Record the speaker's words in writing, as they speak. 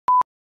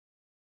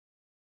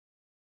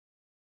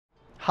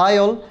Hi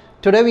all,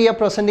 today we are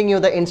presenting you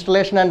the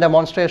installation and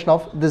demonstration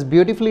of this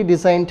beautifully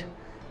designed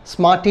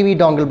Smart TV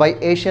dongle by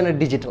Asianet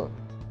Digital.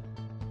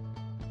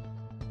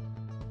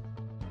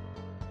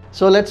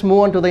 So let's move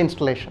on to the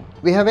installation.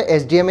 We have a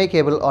HDMI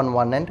cable on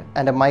one end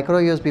and a micro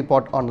USB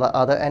port on the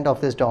other end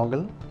of this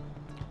dongle.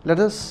 Let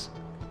us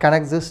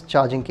connect this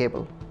charging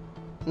cable.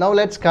 Now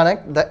let's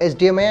connect the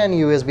HDMI and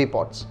USB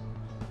ports.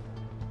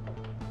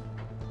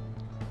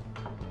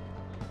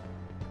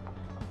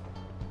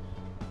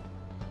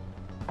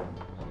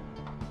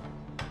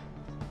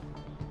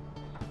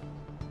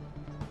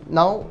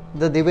 Now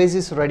the device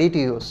is ready to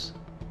use.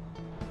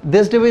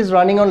 This device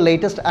running on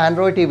latest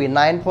Android TV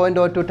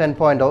 9.0 to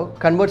 10.0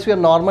 converts your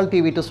normal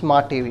TV to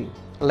Smart TV.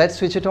 Let's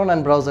switch it on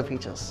and browse the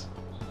features.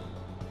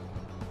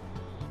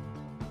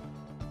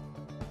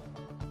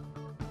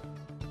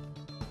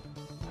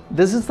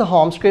 This is the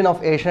home screen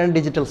of Asianet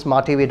Digital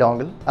Smart TV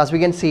dongle. As we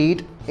can see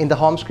it, in the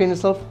home screen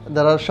itself,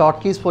 there are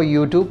shortkeys for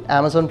YouTube,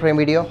 Amazon Prime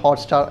Video,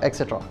 Hotstar,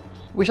 etc.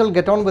 We shall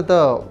get on with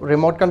the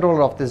remote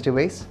controller of this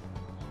device.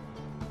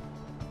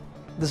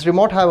 This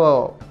remote have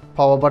a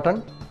power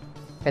button,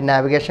 a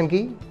navigation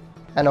key,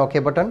 an OK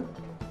button,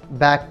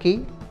 back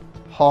key,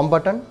 home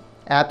button,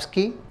 apps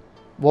key,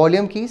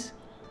 volume keys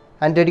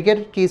and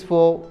dedicated keys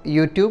for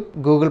YouTube,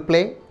 Google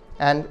Play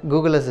and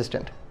Google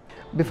Assistant.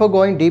 Before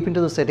going deep into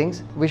the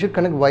settings, we should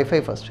connect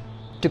Wi-Fi first.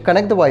 To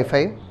connect the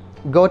Wi-Fi,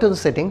 go to the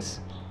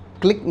settings,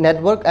 click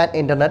Network and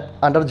Internet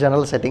under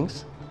General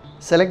Settings,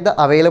 select the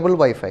available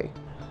Wi-Fi.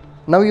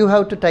 Now you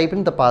have to type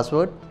in the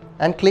password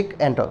and click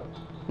Enter.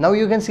 Now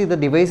you can see the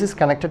device is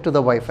connected to the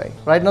Wi-Fi.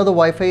 Right now the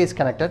Wi-Fi is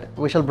connected.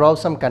 We shall browse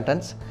some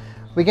contents.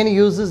 We can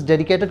use this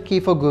dedicated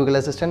key for Google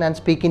Assistant and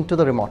speak into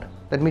the remote.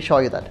 Let me show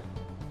you that.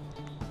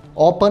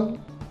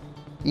 Open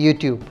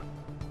YouTube.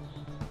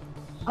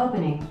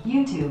 Opening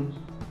YouTube.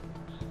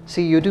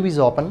 See, YouTube is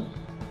open.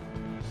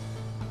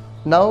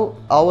 Now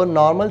our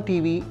normal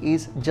TV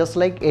is just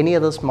like any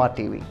other smart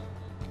TV.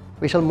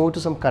 We shall move to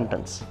some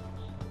contents.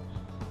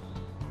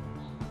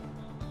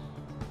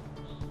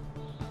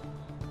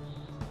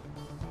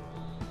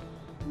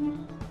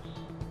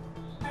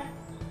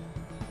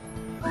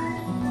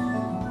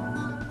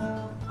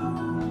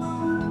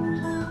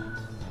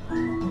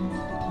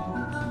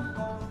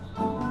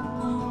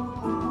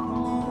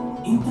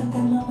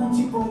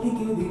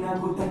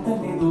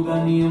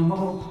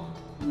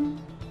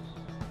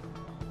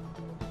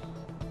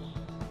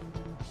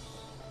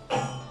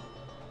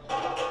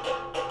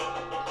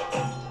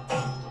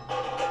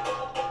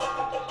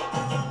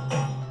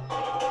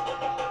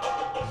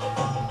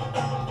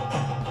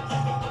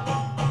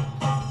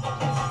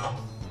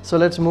 So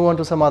let's move on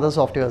to some other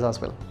softwares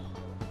as well.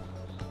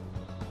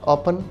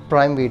 Open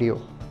Prime Video.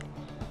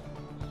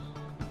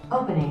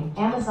 Opening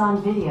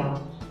Amazon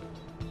Video.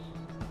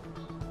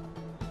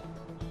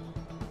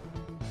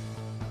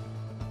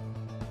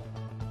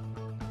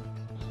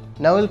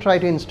 Now we'll try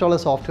to install a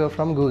software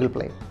from Google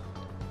Play.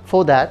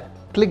 For that,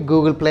 click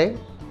Google Play.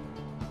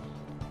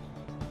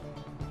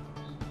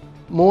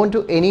 Move on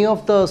to any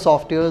of the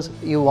softwares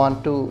you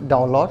want to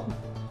download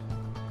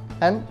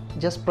and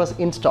just press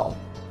install.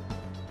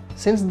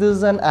 Since this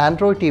is an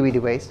Android TV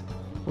device,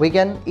 we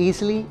can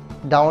easily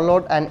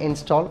download and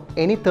install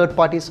any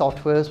third-party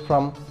softwares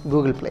from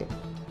Google Play.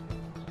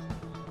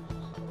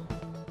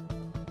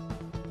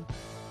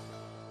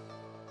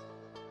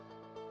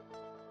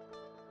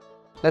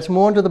 Let's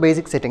move on to the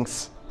basic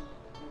settings.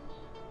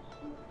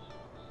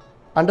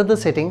 Under the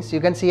settings,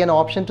 you can see an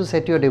option to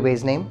set your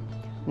device name,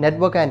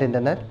 network and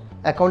internet,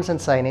 accounts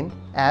and sign-in,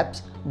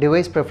 apps,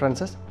 device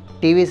preferences,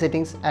 TV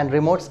settings and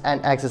remotes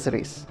and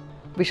accessories.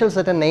 We shall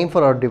set a name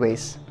for our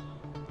device.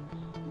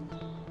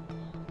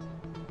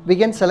 We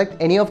can select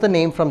any of the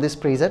name from these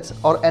presets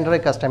or enter a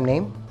custom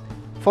name.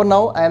 For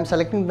now, I am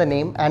selecting the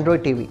name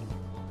Android TV.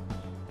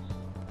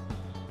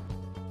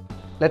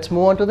 Let's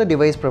move on to the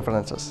device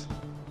preferences.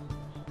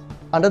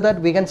 Under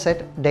that, we can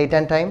set date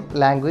and time,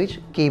 language,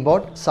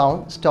 keyboard,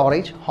 sound,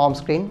 storage, home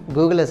screen,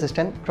 Google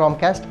Assistant,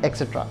 Chromecast,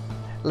 etc.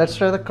 Let's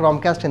try the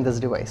Chromecast in this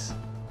device.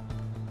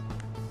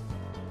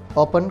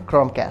 Open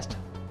Chromecast.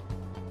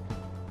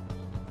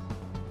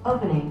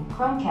 Opening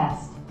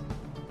Chromecast.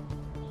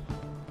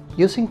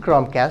 Using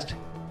Chromecast,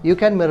 you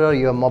can mirror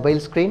your mobile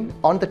screen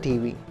on the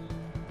TV.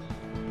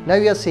 Now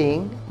you are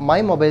seeing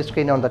my mobile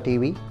screen on the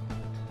TV.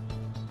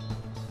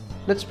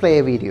 Let's play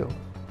a video.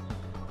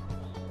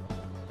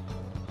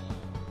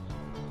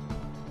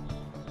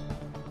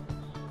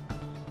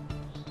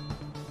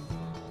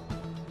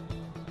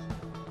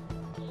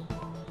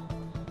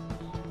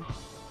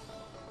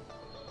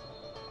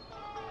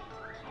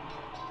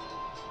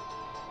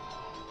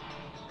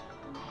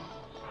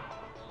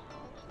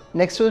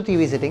 Next to the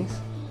TV settings,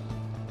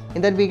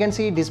 in that we can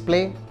see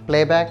display,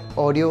 playback,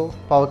 audio,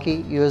 power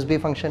key,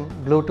 USB function,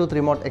 Bluetooth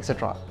remote,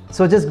 etc.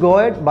 So just go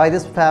ahead, buy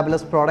this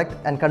fabulous product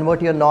and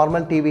convert your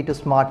normal TV to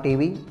Smart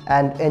TV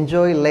and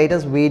enjoy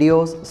latest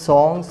videos,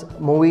 songs,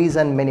 movies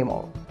and many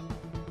more.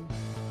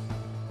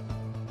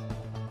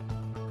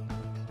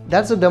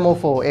 That's a demo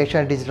for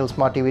Asianet Digital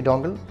Smart TV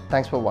dongle.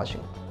 Thanks for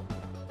watching.